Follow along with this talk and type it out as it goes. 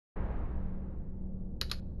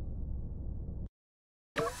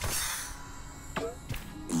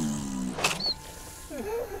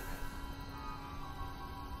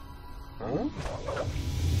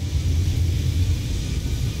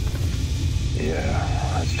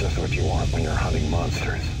That's just what you want when you're hunting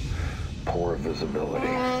monsters. Poor visibility.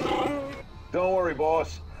 Don't worry,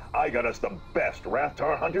 boss. I got us the best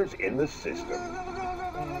Rathtar hunters in the system.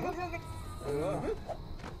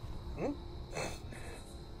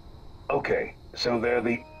 Okay, so they're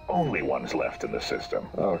the only ones left in the system.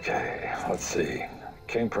 Okay, let's see.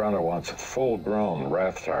 King Piranha wants full-grown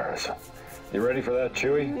Rathars. You ready for that,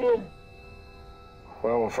 Chewie?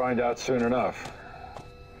 Well, we'll find out soon enough.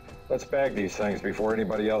 Let's bag these things before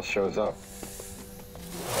anybody else shows up.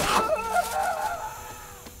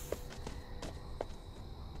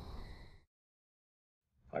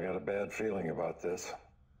 I got a bad feeling about this.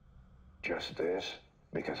 Just this?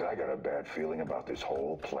 Because I got a bad feeling about this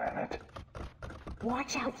whole planet.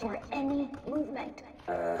 Watch out for any movement.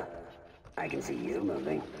 I can see you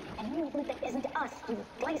moving. Any movement that isn't us, you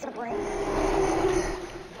laser brain.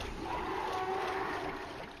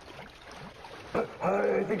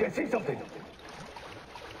 I think I see something.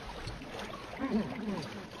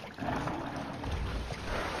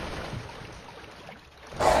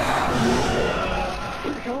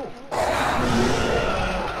 Where'd it go?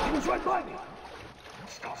 He was right by me.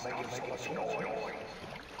 Stop making so much noise.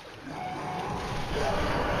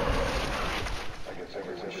 I guess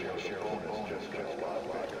everyone's share is just got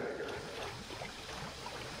bigger.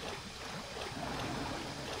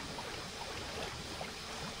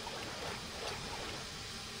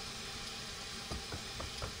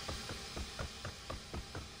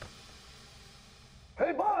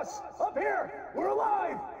 Hey, boss! Up here! We're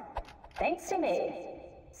alive! Thanks to me.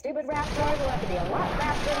 Stupid Rathtar will have to be a lot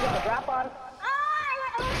faster to get a drop on.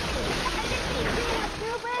 I didn't mean to be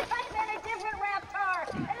stupid! I meant a different Rathtar!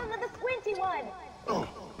 The squinty one!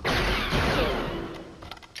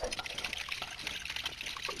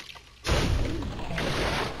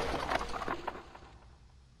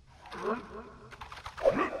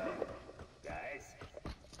 Guys,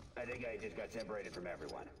 I think I just got separated from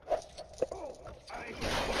everyone.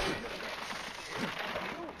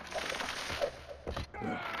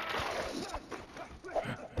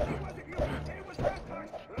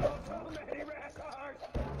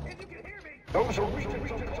 Those are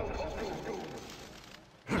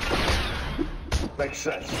makes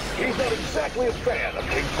sense. He's not exactly a fan of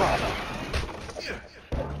King Piranha.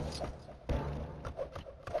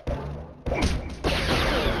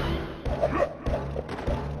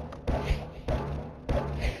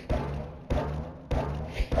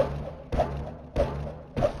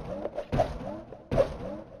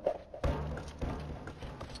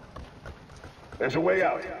 There's a way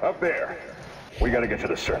out, up there. We gotta get to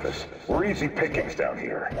the surface. We're easy pickings down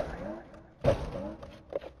here.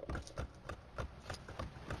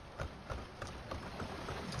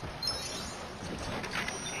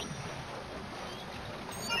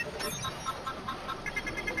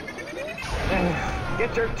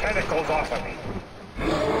 Get your tentacles off of me.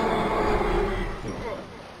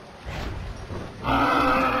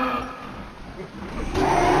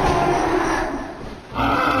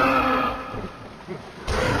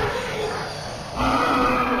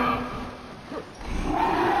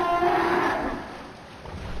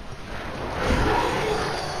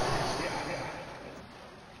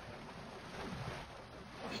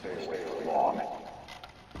 Stay long.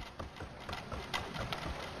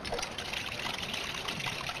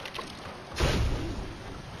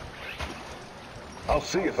 I'll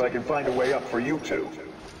see if I can find a way up for you two.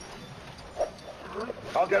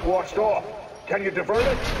 I'll get washed off. Can you divert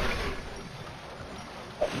it?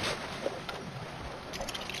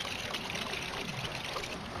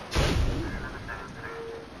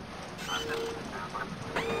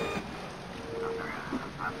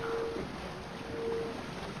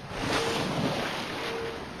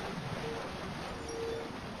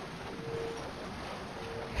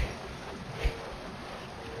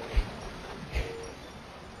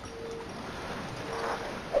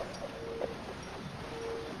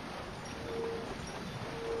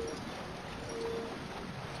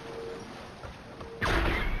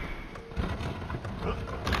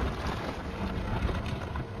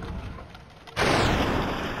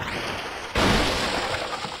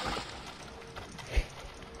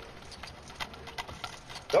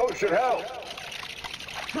 Those should help.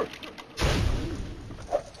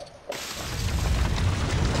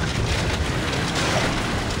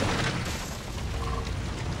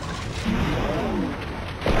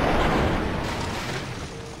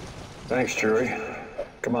 Thanks, Chewie.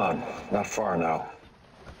 Come on, not far now.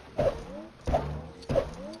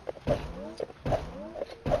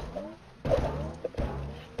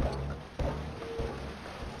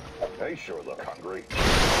 They sure look hungry.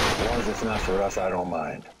 As long as it's not for us, I don't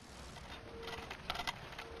mind.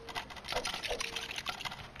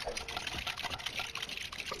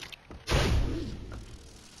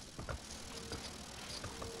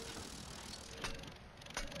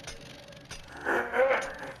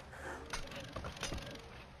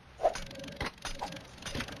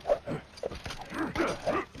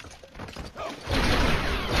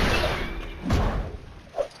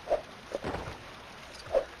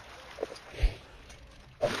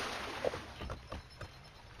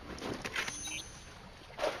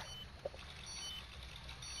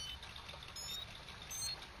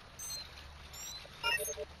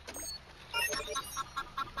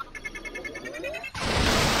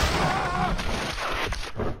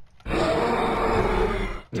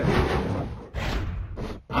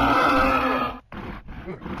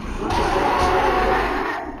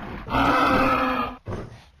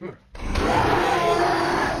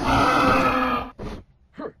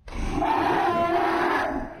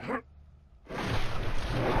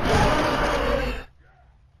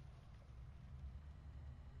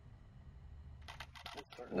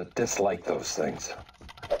 I dislike those things.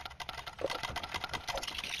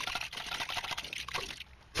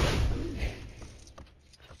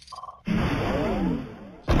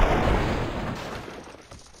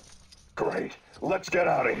 Great. Let's get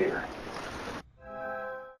out of here.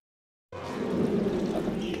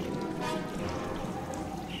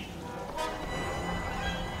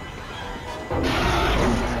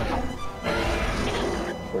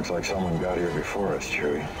 Looks like someone got here before us,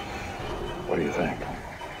 Chewie. What do you think?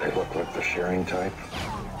 They look like the sharing type?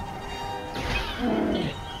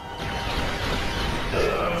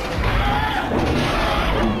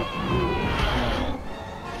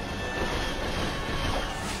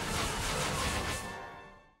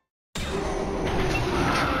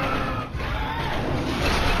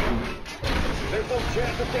 There's no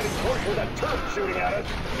chance of getting close with that turret shooting at us.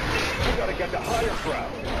 We gotta get to higher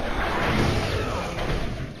ground.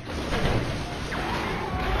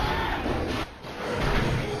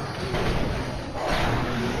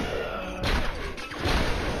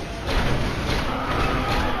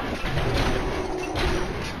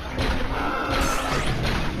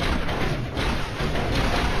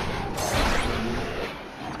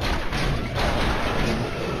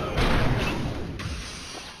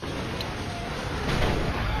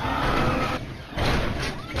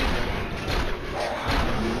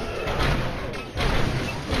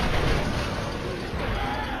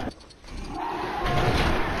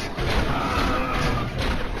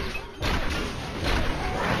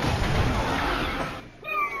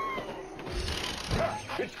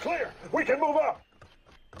 It's clear! We can move up!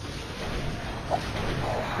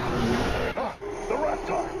 The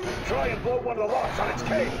Rathtar! Try and blow one of the locks on its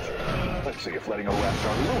cage! Let's see if letting a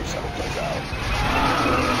Rathtar loose helps us out.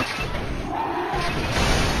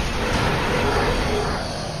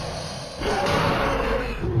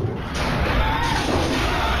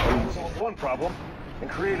 Solved one problem and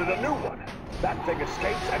created a new one. That thing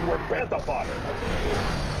escapes and we're bantha fodder.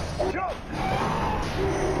 Jump!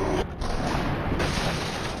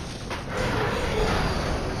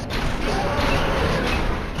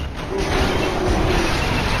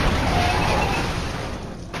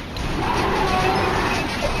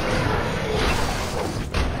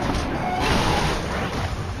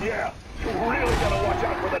 Yeah, you really gotta watch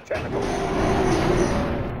out for the tentacles.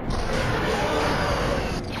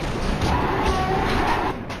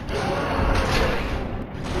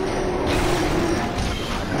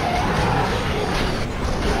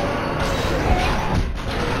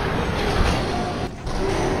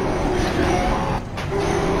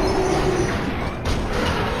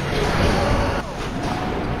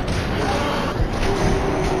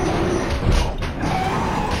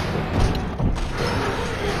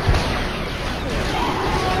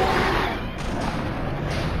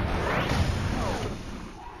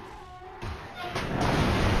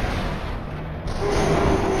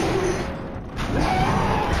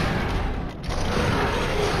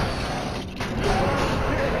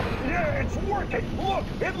 Look,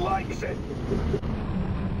 it likes it!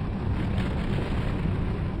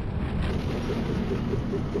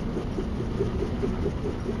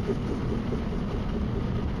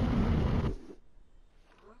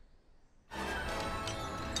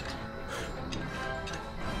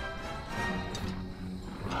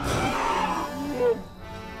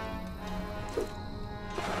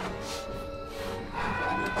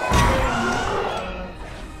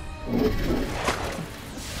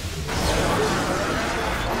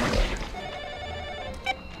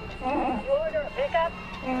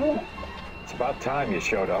 It's about time you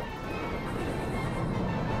showed up.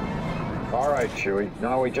 All right, Chewie.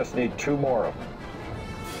 Now we just need 2 more of them.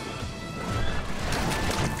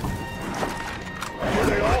 Do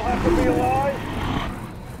they all have to be alive?